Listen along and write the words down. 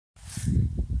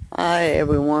Hi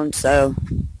everyone, so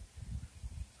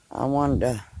I wanted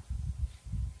to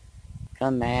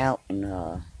come out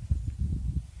and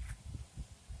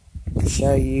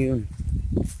show you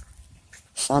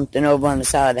something over on the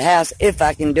side of the house, if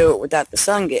I can do it without the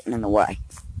sun getting in the way.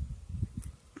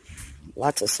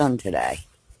 Lots of sun today.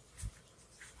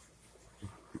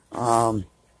 So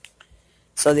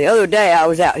the other day I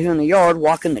was out here in the yard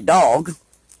walking the dog,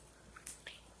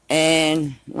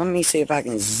 and let me see if I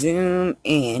can zoom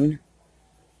in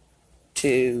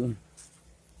to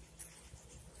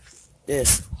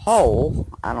this hole.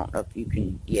 I don't know if you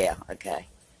can, yeah, okay.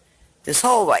 This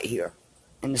hole right here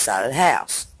in the side of the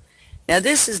house. Now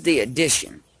this is the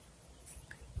addition,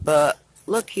 but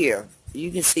look here, you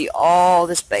can see all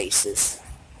the spaces.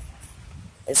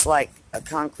 It's like a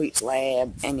concrete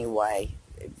slab anyway.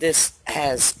 This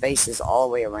has spaces all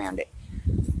the way around it.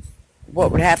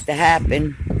 What would have to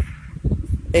happen,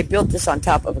 they built this on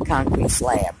top of a concrete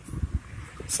slab.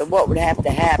 So what would have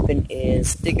to happen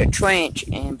is dig a trench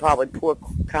and probably pour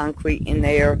concrete in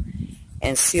there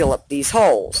and seal up these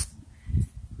holes.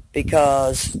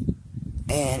 Because,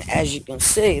 and as you can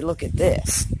see, look at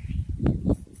this.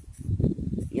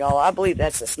 Y'all, I believe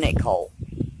that's a snake hole.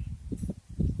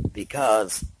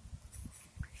 Because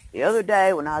the other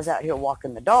day when I was out here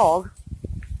walking the dog,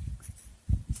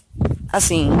 I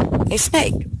seen a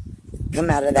snake come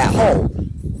out of that hole.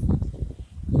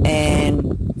 And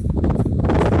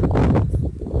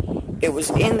it was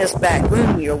in this back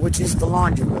room here, which is the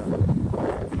laundry room,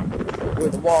 where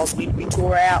the walls need to be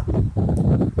tore out.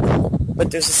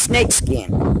 But there's a snake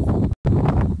skin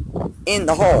in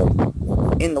the hole,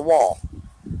 in the wall.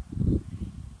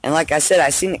 And like I said, I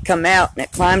seen it come out, and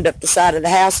it climbed up the side of the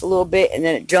house a little bit, and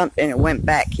then it jumped and it went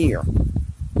back here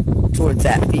towards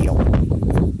that field.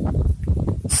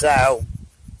 So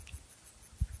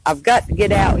I've got to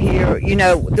get out here. You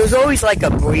know, there's always like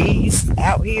a breeze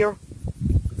out here.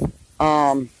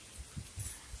 But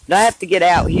I have to get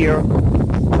out here.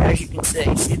 As you can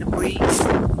see the breeze?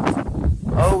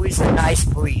 Always a nice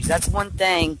breeze. That's one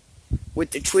thing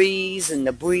with the trees and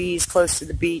the breeze close to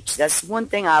the beach. That's one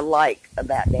thing I like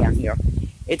about down here.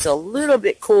 It's a little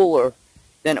bit cooler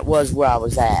than it was where I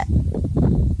was at.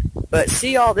 But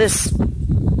see all this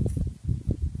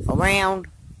around?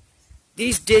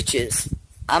 These ditches,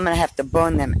 I'm going to have to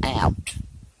burn them out.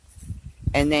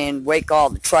 And then rake all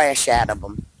the trash out of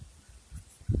them.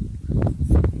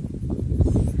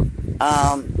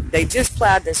 They just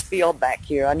plowed this field back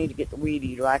here. I need to get the weed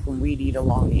eater. I can weed eat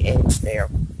along the edge there.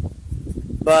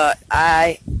 But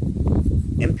I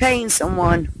am paying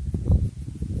someone,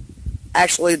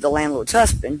 actually the landlord's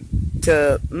husband,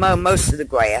 to mow most of the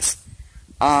grass.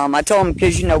 I told him,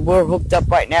 because, you know, we're hooked up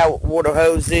right now with water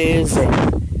hoses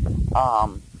and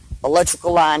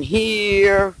electrical line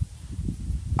here,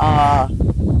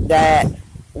 that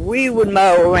we would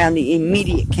mow around the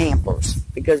immediate campers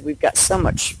because we've got so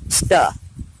much stuff.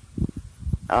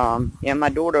 Yeah, my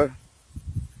daughter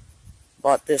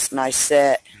bought this nice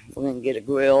set. We're going to get a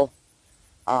grill.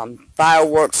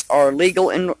 Fireworks are legal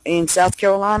in South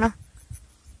Carolina.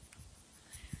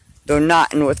 They're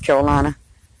not in North Carolina.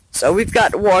 So we've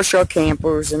got to wash our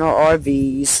campers and our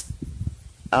RVs.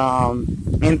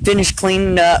 And finish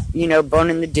cleaning up, you know,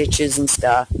 burning the ditches and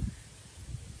stuff.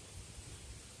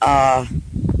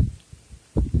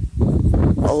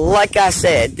 Like I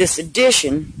said, this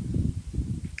addition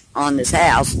on this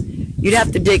house, you'd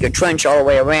have to dig a trench all the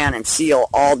way around and seal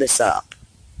all this up.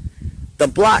 The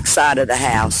block side of the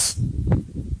house,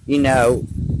 you know,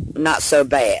 not so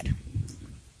bad.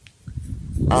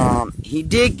 He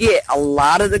did get a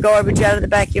lot of the garbage out of the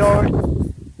backyard,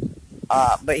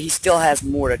 but he still has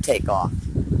more to take off.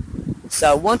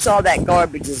 So once all that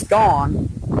garbage is gone,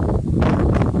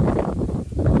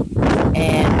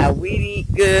 and weed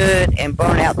eat good and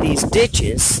burn out these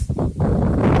ditches, we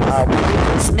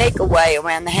can snake away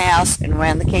around the house and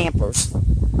around the campers.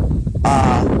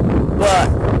 But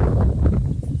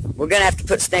we're going to have to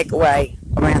put snake away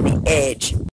around the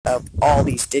edge of all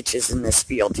these ditches in this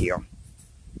field here.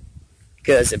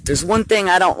 Because if there's one thing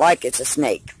I don't like, it's a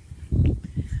snake.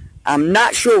 I'm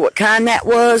not sure what kind that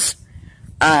was.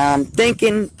 I'm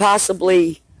thinking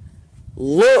possibly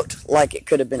looked like it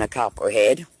could have been a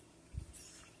copperhead.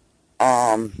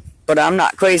 But I'm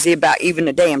not crazy about even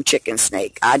a damn chicken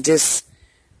snake.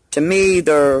 To me,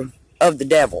 they're of the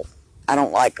devil. I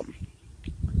don't like them.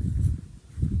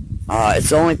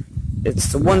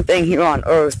 It's the one thing here on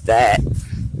earth that,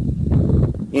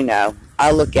 you know,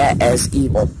 I look at as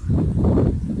evil.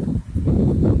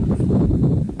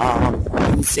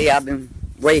 You can see I've been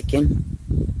raking.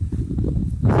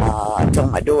 I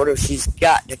told my daughter she's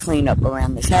got to clean up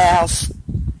around this house.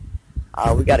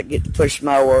 We got to get the push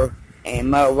mower and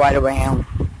mow right around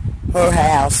her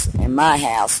house and my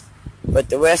house. But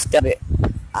the rest of it,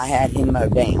 I had him mow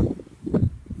down.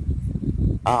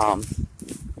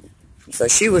 So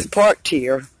she was parked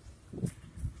here.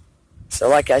 So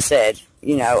like I said,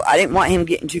 you know, I didn't want him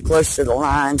getting too close to the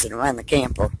lines and around the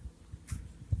camper.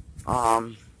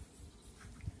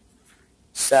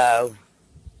 So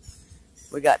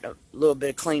we got a little bit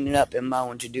of cleaning up and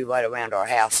mowing to do right around our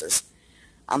houses.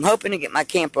 I'm hoping to get my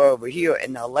camper over here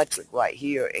and the electric right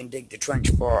here and dig the trench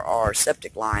for our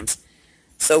septic lines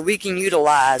so we can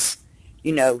utilize,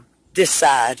 you know, this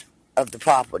side of the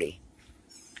property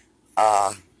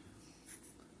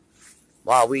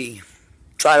while we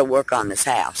try to work on this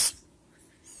house.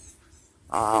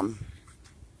 Hold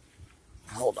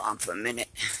on for a minute.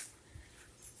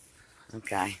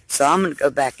 Okay, so I'm going to go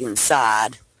back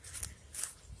inside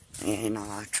and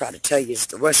try to tell you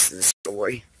the rest of the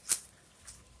story.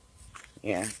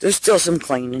 Yeah, there's still some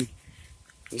cleaning.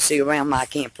 You see around my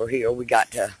camper here, we got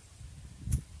to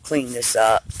clean this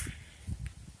up.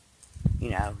 You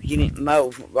know, he didn't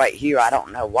mow right here. I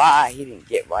don't know why he didn't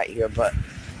get right here, but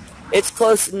it's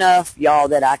close enough, y'all,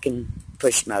 that I can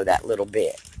push mow that little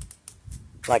bit.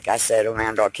 Like I said,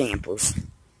 around our campers.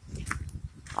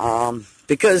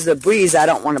 Because of the breeze, I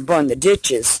don't want to burn the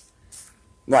ditches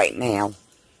right now.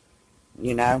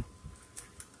 You know,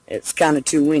 it's kind of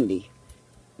too windy.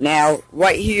 Now,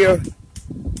 right here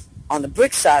on the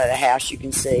brick side of the house, you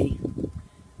can see,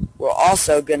 we're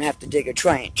also going to have to dig a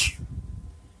trench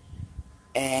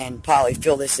and probably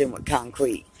fill this in with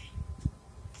concrete.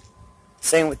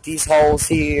 Same with these holes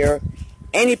here.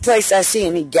 Any place I see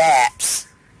any gaps,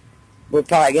 we're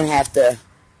probably going to have to,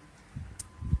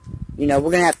 you know,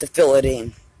 we're going to have to fill it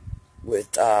in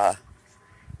with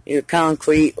either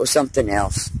concrete or something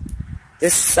else.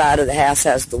 This side of the house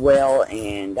has the well,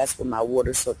 and that's where my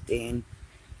water's hooked in.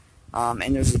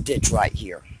 And there's a ditch right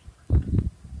here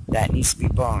that needs to be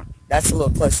burned. That's a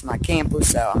little close to my camper,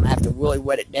 so I'm going to have to really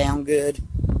wet it down good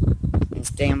and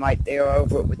stand right there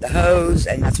over it with the hose,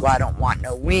 and that's why I don't want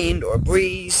no wind or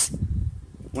breeze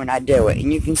when I do it.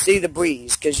 And you can see the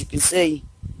breeze, because you can see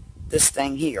this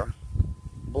thing here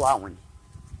blowing.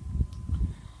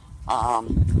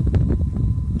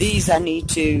 These I need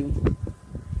to,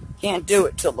 can't do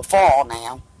it till the fall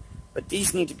now, but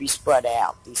these need to be spread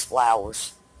out, these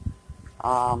flowers.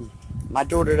 My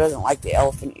daughter doesn't like the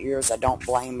elephant ears. I don't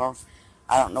blame her.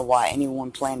 I don't know why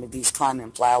anyone planted these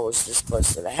climbing flowers this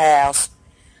close to the house.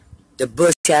 The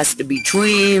bush has to be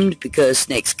trimmed because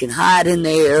snakes can hide in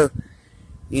there,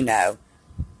 you know.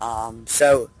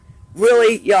 So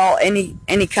really, y'all,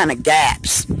 any kind of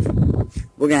gaps,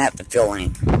 we're going to have to fill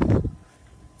in.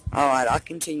 Alright, I'll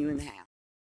continue in the house.